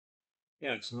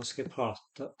Ja, så nå skal jeg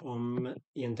prate om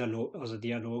i en dialog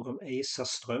om Acer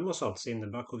strøm og sånt, så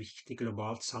innebærer hvor viktig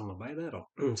globalt samarbeid er da.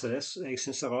 Så jeg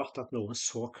synes det er rart at noen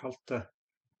såkalte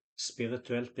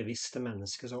spirituelt bevisste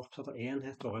mennesker som er opptatt av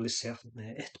enhet og realisert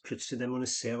med ett, plutselig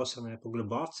demoniserer seg med på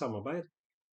globalt samarbeid.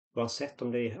 Uansett om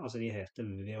de heter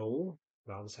WHO,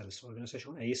 Verdens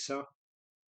helseorganisasjon, Acer,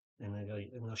 en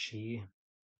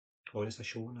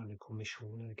energiorganisasjon eller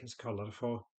kommisjon, eller hva jeg skal kalle det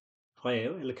for, fra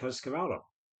EU, eller hva det skal være da.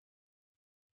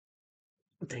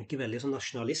 Jeg tenker veldig sånn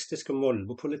nasjonalistisk og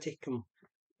molbopolitikk om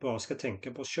bare skal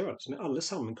tenke på oss selv. Så vi er alle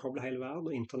sammenkoblet hele verden,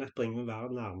 og internett bringer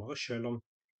verden nærmere, selv om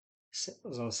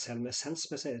selv med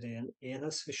essensmessig er det en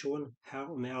enhetsvisjon her,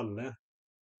 og vi alle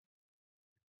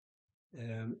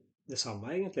det samme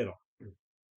egentlig da.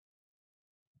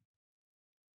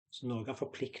 Så Norge har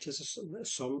forpliktelser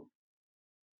som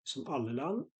alle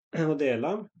land å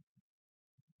dele.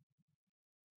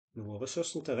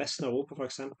 Ressursen til resten av Europa for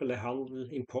eksempel er handel,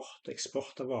 import og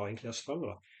eksport av varer, inkludert strøm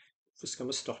da. Så skal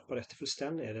vi stoppe dette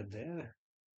fullstendig? Er det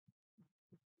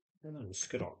en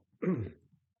ønsker da?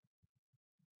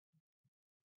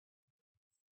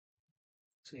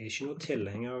 Så jeg er ikke noe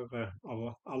tilhenger av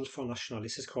altfor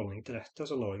nasjonalistisk holdning til dette,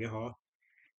 så Norge har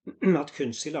hatt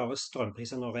kunstig lave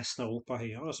strømpriser når resten av Europa er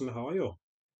høyere, så vi har jo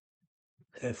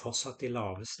fortsatt de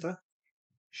laveste,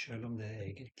 selv om det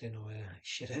egentlig nå er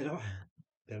ikke det da.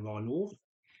 Det var nord.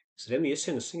 Så det er mye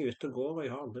synsing ute og går, og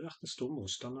jeg har aldri vært en stor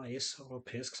motstander av Acer og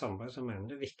europeisk samarbeid, så jeg mener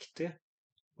det er viktig,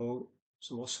 og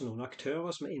som også noen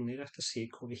aktører som er inne i dette sier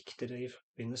hvor viktig det er i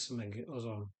forbindelse med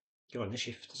grønne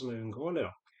skifter som er uunngåelig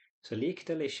da. Så lik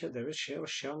det eller ikke, det vil skje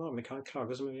og skjer nå. Vi kan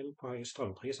klage som vi vil på høye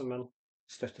strømpriser, men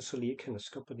støtte solid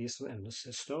kunnskap på de som evner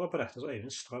ser større på dette. Så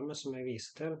Øyvind Strømmen, som jeg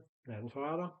viser til nedenfor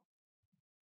her da,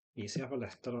 viser i hvert fall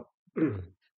dette da.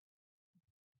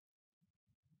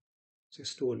 Så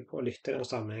jeg stoler på å lytte i den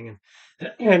sammenhengen.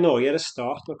 I Norge er det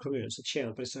staten og kommunen som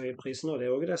tjener på disse høye prisene, og det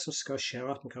er også det som skal skje,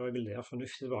 at man kan regulere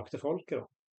fornuftig tilbake til folket da.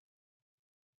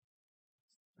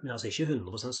 Men altså ikke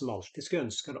 100% som alltid skulle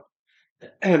ønske da.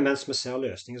 Mens vi ser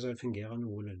løsninger som vil fungere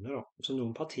noenlunde da. Så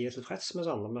noen partier er tilfreds med,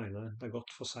 andre mener det er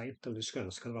gått for sent, eller de skulle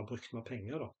ønske det var brukt mer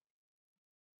penger da.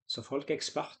 Så folk er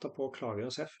eksperter på å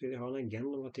klage seg, fordi de har en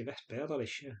agenda om at de vet bedre eller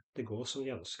ikke det går som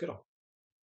de ønsker da.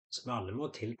 Så vi alle må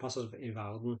tilpasse oss i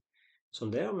verden som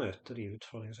det å møte de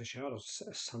utfordringene som skjer.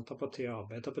 Senterpartiet og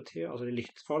Arbeiderpartiet, altså de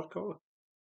lytter folk over.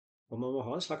 Og man må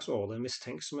ha en slags orden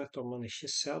mistenksomhet om man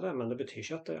ikke ser det, men det betyr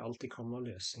ikke at det alltid kommer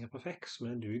løsninger perfekt.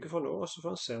 Men det duger for nå, så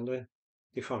får man se om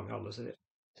de fanger alle. Så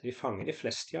de fanger de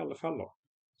fleste i alle fall da.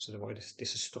 Så det var jo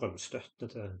disse strømstøttene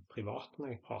til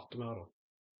privatene jeg prater med da.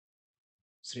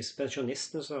 Så disse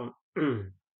pensjonistene som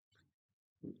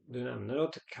du nevner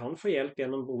da, kan få hjelp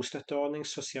gjennom bostøtteordning,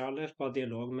 sosialhjelp og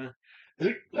dialog med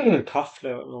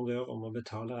kraftleverandør om å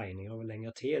betale regninger over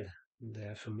lengre tid. Det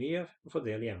er for mye å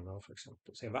fordele jevnere, for eksempel.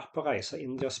 Så jeg har vært på reise i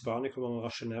India og Spania hvor man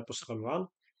rasjonerer på strøm og vann.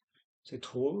 Så jeg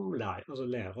tror vi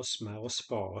lærer oss mer å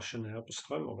spare og rasjonere på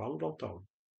strøm og vann blant annet.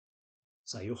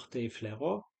 Så jeg har gjort det i flere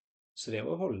år. Så det er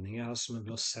jo holdninger her som vi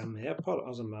bør se mer på,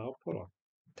 altså mer på da.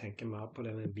 Tenke mer på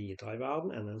det vi bidrar i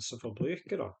verden enn den som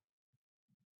forbruker da.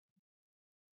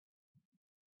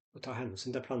 Og ta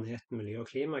hensyn til planeten, miljø og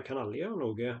klima. Jeg kan alle gjøre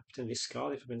noe til en viss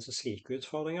grad i forbindelse med slike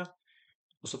utfordringer.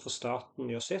 Og så får staten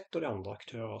gjøre sitt, og de andre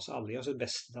aktører. Så alle gjør sitt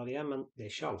beste der de er, men det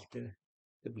er ikke alltid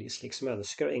det blir slik som jeg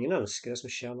ønsker. Ingen ønsker det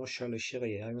som skjer nå, selv ikke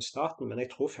regjeringen og staten, men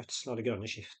jeg tror fødselen av det grønne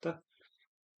skiftet,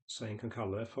 så en kan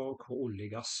kalle det for, hvor olje,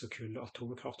 gass og kull og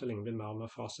atomkraft og lignende blir mer og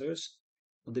mer faset ut,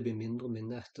 og det blir mindre og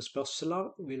mindre etterspørsel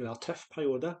av, vil være en tøff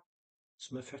periode,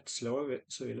 så med fødsel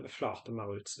så vil det flate mer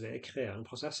ut, så det er krevende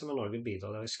prosesser, men Norge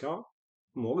bidrar der vi skal.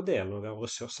 Vi må dele noen av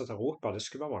ressurser til Europa, det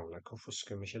skulle bare mangle. Hvorfor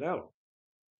skulle vi ikke det da?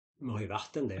 Vi har jo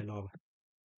vært en del av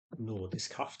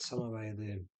nordisk kraftsamarbeid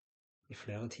i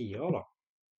flere tiår da.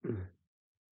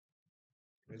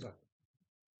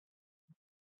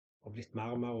 Og blitt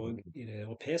mer og mer i det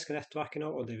europeiske nettverket nå,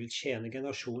 og det vil tjene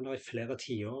generasjoner i flere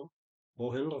tiår,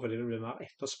 århundrer, fordi det blir mer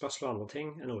etterspørsel og andre ting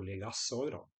enn olje og gass også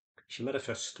da. Ikke med det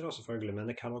første da selvfølgelig, men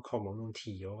det kan også komme om noen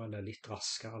tiår eller litt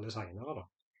raskere eller senere da.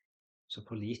 Så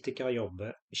politikere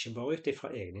jobber ikke bare ut fra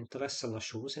egne interesser og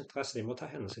nasjonsinteresser, de må ta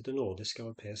hensyn til nordiske og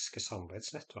europeiske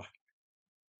samarbeidsnettverk.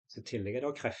 Så i tillegg er det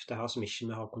også krefter her som ikke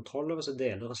vi har kontroll over, så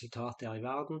deler resultatet her i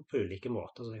verden på ulike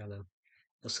måter. Så jeg kan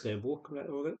skrive bok om det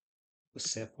også, og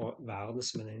se på verden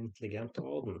som en intelligent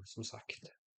orden, som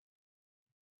sagt.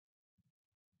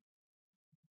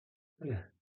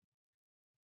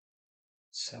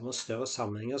 Ser man større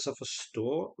sammenhenger, så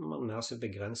forstår man mer sin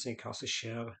begrensning i hva som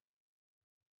skjer,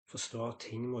 forstår at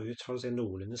ting må utfolde seg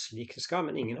noenlunde slik det skal,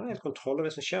 men ingen har helt kontroll over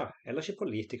det som skjer. Eller ikke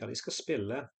politikere, de skal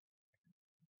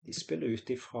spille ut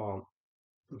ifra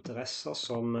interesser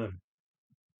som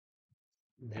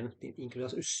nevnt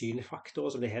inkluderes usynlige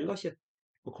faktorer som det heller ikke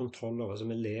får kontroll over. Så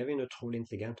vi lever i en utrolig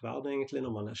intelligent verden egentlig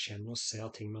når man erkjenner og ser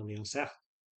ting mer nyansert.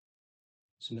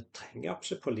 Så vi trenger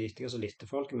absolutt politikere som lytter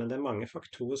folk, men det er mange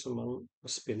faktorer som må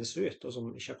spilles ut, og som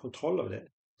ikke har kontroll over det.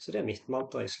 Så det er mitt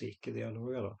mantra i slike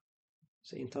dialoger da.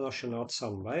 Så internasjonalt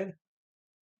samarbeid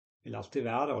vil alltid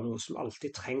være det, og noe som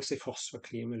alltid trengs i forsvar,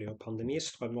 klima, miljø, pandemi,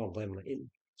 strøm og andre emner.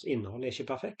 Så innholdet er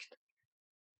ikke perfekt.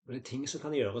 Og det er ting som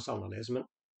kan gjøres annerledes,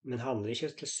 men handler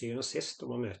ikke til syvende og sist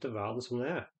om å møte verden som den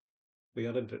er, og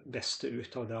gjøre det beste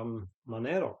ut av der man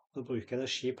er da, og bruke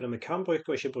energi på det vi kan bruke,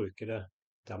 og ikke bruke det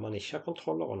der man ikke har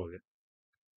kontroll over noe.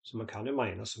 Så man kan jo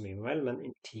mene så mye vel, men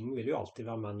ting vil jo alltid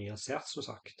være mer nyansert, som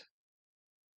sagt.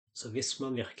 Så hvis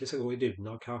man virkelig skal gå i dybden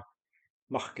av hva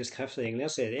markedskrefter egentlig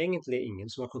er, så er det egentlig ingen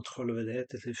som har kontroll over det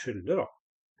til fulle da.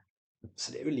 Så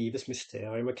det er jo livets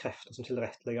mysterium og krefter som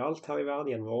tilrettelegger alt her i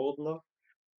verden gjennom ordener,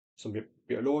 som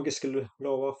biologiske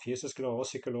lover, fysiske lover,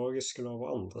 psykologiske lover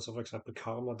og andre, som for eksempel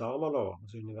karma- og dharma-lover,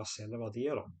 altså universelle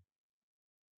verdier da.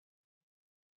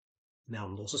 Med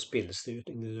andre så spilles det ut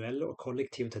individuelle og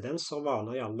kollektive tendenser og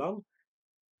vaner i alle land,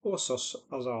 og hos oss,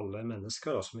 altså alle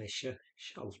mennesker da, som vi ikke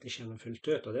alltid kjenner fullt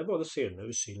ut. Og det er både synlige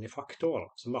og usynlige faktorer.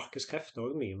 Så markedskrefter er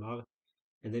også mye mer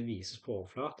enn det vises på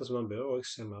overflaten, så man bør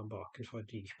også se mer baken fra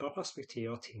et dypere perspektiv,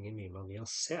 og ting er mye mer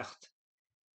nyansert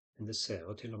enn det ser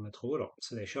ut til å vi tror da.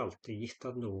 Så det er ikke alltid gitt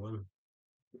at noen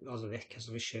vet hva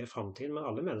som vil skje i fremtiden, men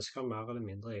alle mennesker har mer eller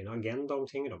mindre egen agenda om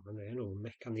ting da. Men det er noen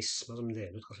mekanismer som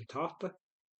deler ut resultatet,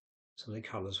 som det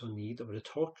kalles for need of the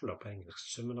total da, på engelsk.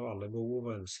 Summen av alle behov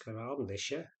og ønsker i verden. Det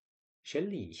er ikke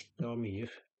lite og mye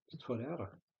på det da.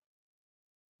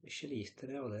 Det er ikke lite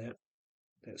det, og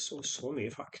det er så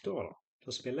mye faktorer da,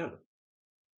 til å spille inn.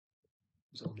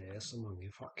 Så det er så mange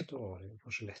faktorer, det er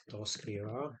kanskje lettere å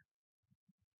skrive her.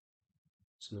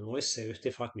 Så vi må jo se ut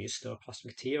fra et mye større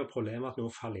perspektiv, og problemet er at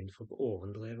noen faller inn for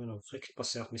overdreven og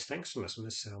fryktbasert mistenksomhet, som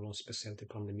vi ser nå spesielt i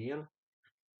pandemien,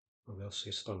 og ved å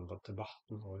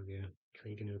strømdebatten og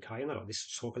krigen i Ukraina. De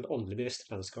såkalt åndelig bevisste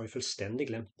mennesker har jo fullstendig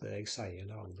glemt det jeg sier,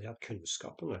 eller aldri hatt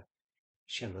kunnskapene.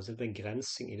 Kjenner til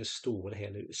begrensning i det store, det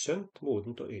hele sunt,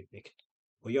 modent og ydmykt.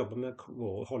 Å jobbe med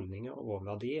våre holdninger og våre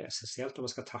verdier er essensielt om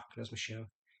vi skal takle det som skjer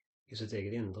i sitt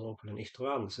eget indre og på den ytre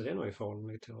verden. Så det er noe jeg forholder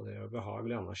meg til, og det er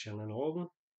behagelig å anerkjenne en orden,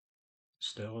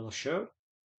 større enn oss selv.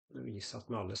 Det viser at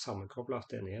vi alle er sammenkoblet, at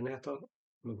det er en enhet, og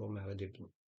vi går mer i dybden.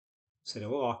 Så det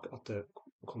er også rart at det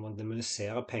kommer å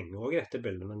demonisere penger også i dette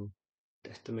bildet, men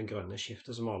dette med grønne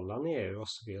skiftet som alle land i EU og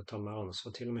så videre tar mer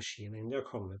ansvar, til og med Kina og India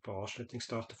kommer på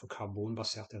avslutningsdato for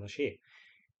karbonbasert energi.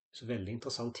 Så veldig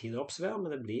interessant tid å observere,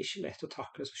 men det blir ikke lett å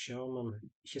takle det som skjer om man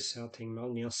ikke ser ting mer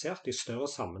nyansert i større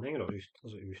sammenhenger da,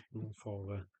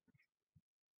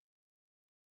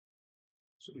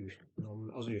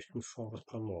 utenfor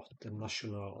på en måte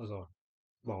nasjonal,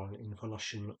 bare innenfor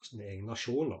sin egen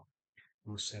nasjon da.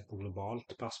 Man må se på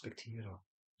globalt perspektiv da.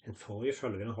 En får jo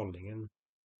følge den holdningen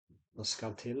man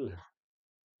skal til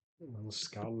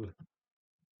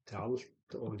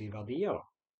alt og de verdier da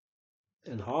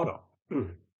en har da.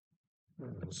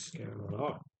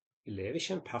 Vi lever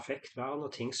ikke i en perfekt verden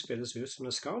og ting spilles ut som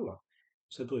det skal da.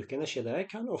 Så bruke energi det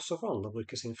kan også for andre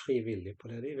bruke sin frivillige på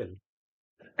det de vil.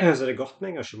 Så det er godt med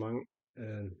engasjement,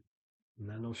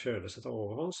 men om følelser tar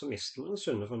overhånd, så mister man den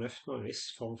sunne fornuften og en viss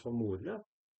form for modenhet.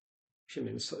 Ikke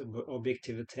minst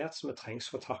objektivitet som trengs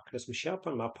for å takle det som skjer på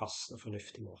en mer passende og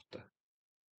fornuftig måte.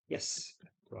 Yes,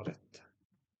 det var rett.